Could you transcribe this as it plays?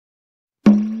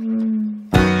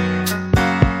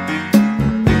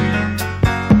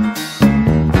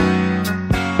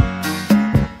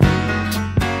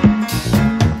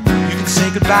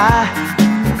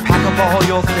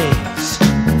your things,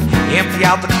 empty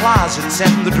out the closets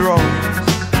and the drawers.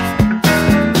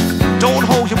 Don't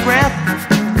hold your breath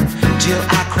till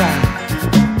I cry.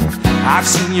 I've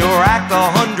seen your act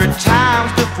 100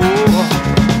 times before.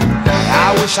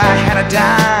 I wish I had a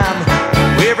dime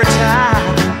every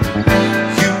time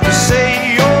you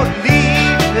say you're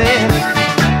leaving.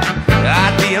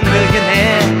 I'd be a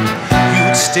millionaire,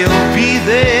 you'd still be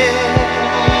there.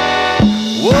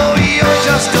 Oh, you're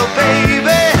just a baby,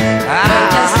 I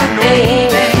know.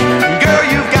 Girl,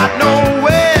 you've got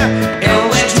nowhere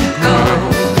else to go.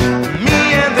 Me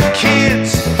and the kids,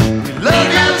 we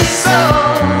love you so.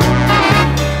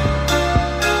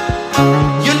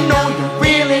 You know you're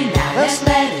really not as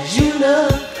bad as you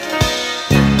look.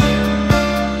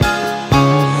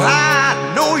 I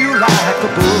know you like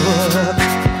a book.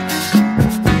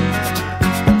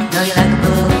 Know you like a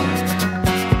book.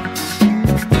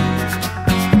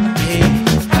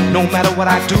 No matter what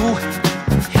I do,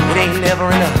 it ain't never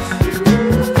enough.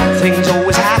 Things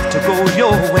always have to go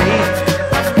your way.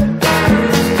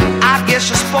 I guess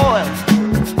you're spoiled,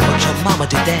 but your mama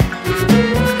did that.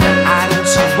 I don't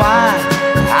see why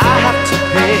I have to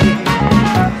pay.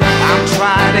 I'm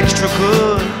trying extra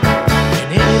good, and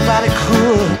anybody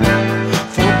could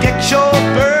forget your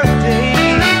birthday.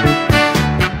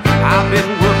 I've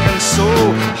been working so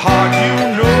hard, you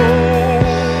know.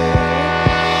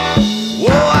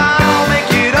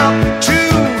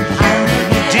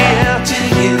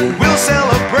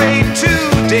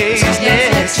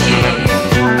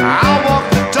 I'll walk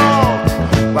the dog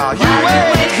while you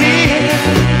wait here.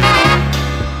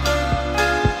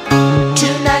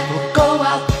 Tonight we'll go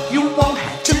out, you won't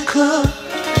have to cook.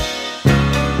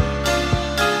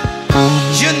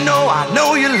 You know I know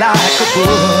you like a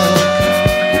book.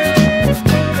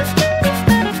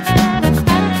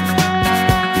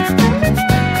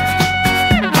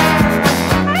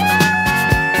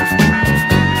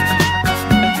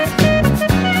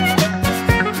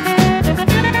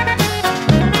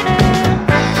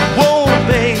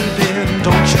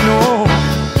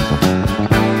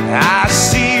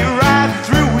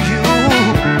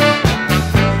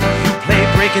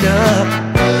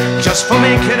 Just for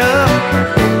making up,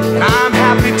 and I'm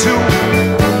happy to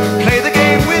play the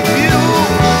game with you.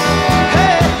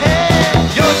 Hey, hey,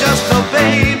 you're just a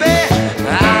baby, I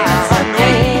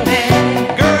know.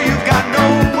 Girl, you've got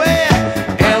nowhere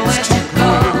else to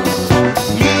go.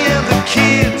 Me and the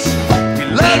kids, we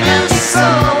love you so.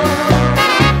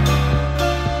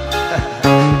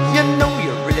 You know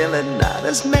you're really not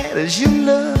as mad as you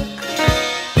look.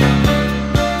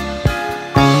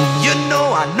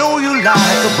 I know you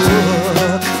like a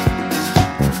book.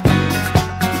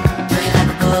 Know you like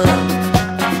a book.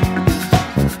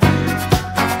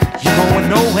 You're going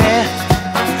nowhere,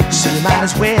 so you might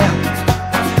as well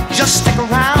just stick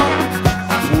around.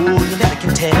 Oh, you never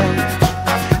can tell.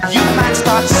 You might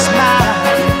start to smile,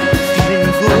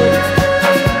 feeling good.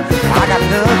 I got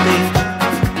love, babe.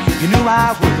 You knew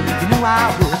I would, you knew I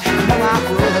would, you knew I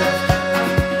would.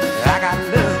 I got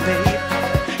love, babe.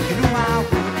 You knew I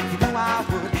would, you knew I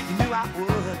would, you knew I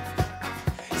would.